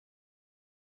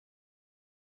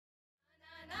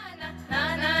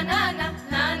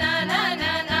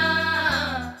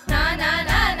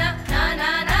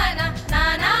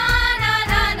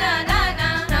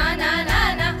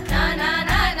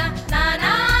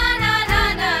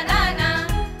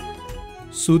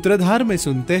सूत्रधार में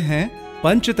सुनते हैं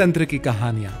पंचतंत्र की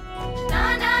कहानियां।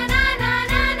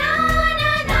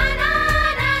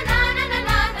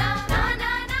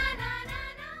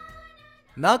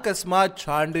 न कस्मात्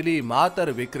छाण्डिली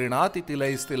मातर विक्रीणाति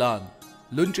तिलैस्तिलान्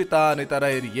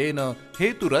लुञ्चितानितरैर्येन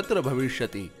हेतुरत्र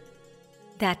भविष्यति.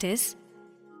 That is,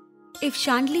 if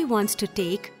Chandli wants to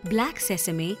take black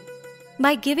sesame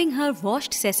by giving her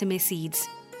washed sesame seeds,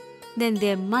 then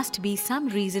there must be some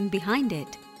reason behind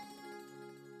it.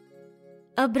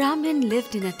 A Brahmin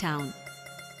lived in a town.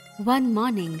 One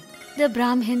morning, the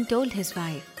Brahmin told his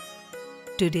wife,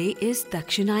 "Today is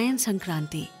Dakshinayan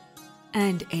Sankranti,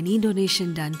 and any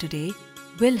donation done today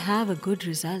will have a good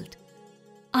result.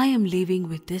 I am leaving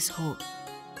with this hope.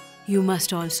 You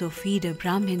must also feed a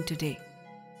Brahmin today."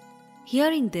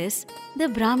 Hearing this, the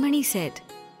Brahmini said,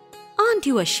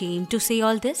 "Aren't you ashamed to say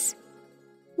all this?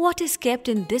 What is kept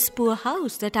in this poor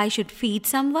house that I should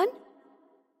feed someone?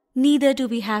 Neither do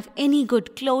we have any good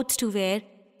clothes to wear,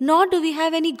 nor do we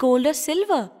have any gold or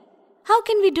silver. How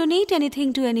can we donate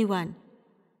anything to anyone?"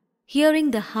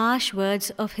 Hearing the harsh words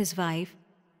of his wife,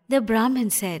 the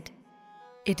Brahmin said,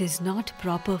 "It is not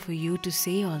proper for you to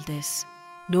say all this.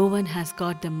 No one has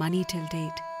got the money till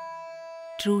date.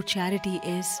 True charity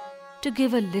is to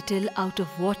give a little out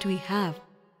of what we have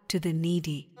to the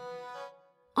needy."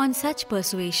 On such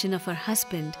persuasion of her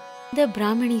husband, the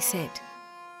Brahmini said,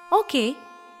 "Okay,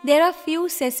 there are few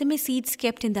sesame seeds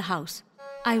kept in the house.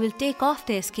 I will take off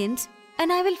their skins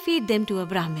and I will feed them to a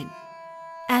Brahmin."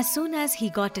 As soon as he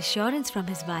got assurance from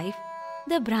his wife,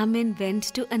 the Brahmin went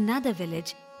to another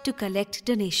village to collect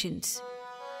donations.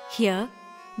 Here,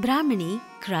 Brahmini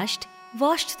crushed,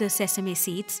 washed the sesame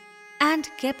seeds and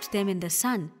kept them in the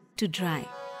sun to dry.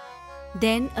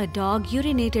 Then a dog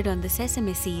urinated on the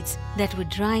sesame seeds that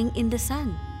were drying in the sun.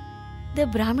 The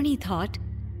Brahmini thought,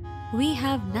 "We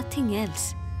have nothing else,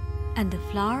 and the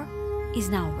flour is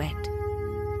now wet.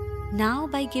 Now,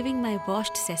 by giving my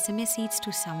washed sesame seeds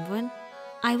to someone,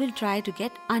 I will try to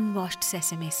get unwashed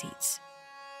sesame seeds."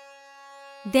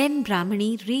 Then Brahmini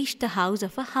reached the house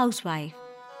of a housewife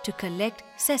to collect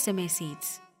sesame seeds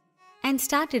and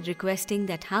started requesting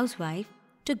that housewife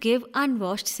to give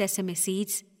unwashed sesame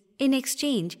seeds in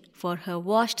exchange for her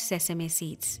washed sesame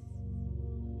seeds.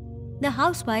 The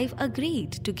housewife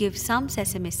agreed to give some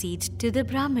sesame seeds to the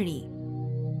Brahmini.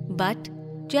 But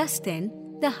just then,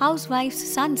 the housewife's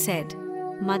son said,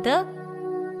 "Mother,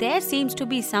 there seems to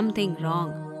be something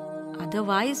wrong.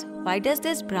 Otherwise, why does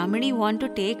this Brahmini want to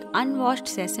take unwashed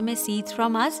sesame seeds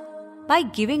from us by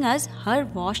giving us her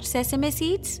washed sesame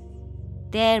seeds?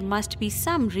 There must be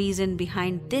some reason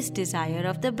behind this desire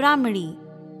of the Brahmini.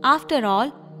 After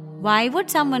all, why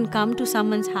would someone come to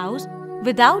someone's house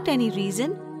without any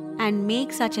reason and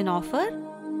make such an offer?"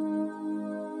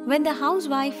 When the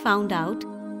housewife found out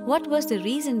what was the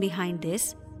reason behind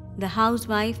this, the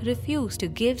housewife refused to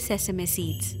give sesame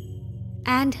seeds,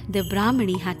 and the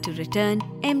Brahmini had to return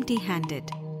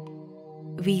empty-handed.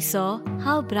 We saw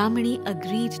how Brahmini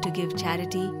agreed to give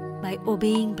charity by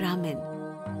obeying Brahmin,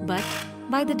 but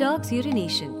by the dog's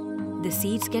urination, the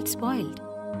seeds get spoiled.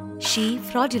 She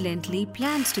fraudulently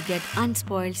plans to get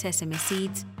unspoiled sesame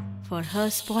seeds for her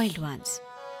spoiled ones.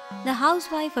 The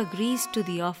housewife agrees to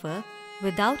the offer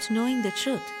without knowing the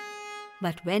truth.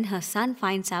 But when her son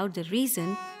finds out the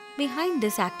reason behind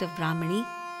this act of Brahmini,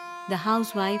 the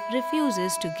housewife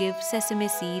refuses to give sesame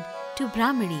seed to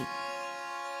Brahmini.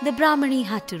 The Brahmini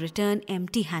had to return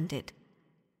empty-handed.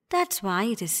 That's why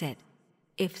it is said,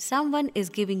 if someone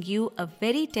is giving you a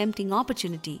very tempting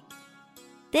opportunity,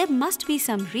 there must be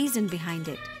some reason behind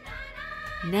it.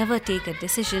 Never take a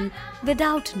decision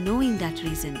without knowing that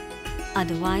reason.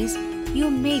 Otherwise, you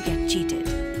may get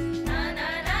cheated.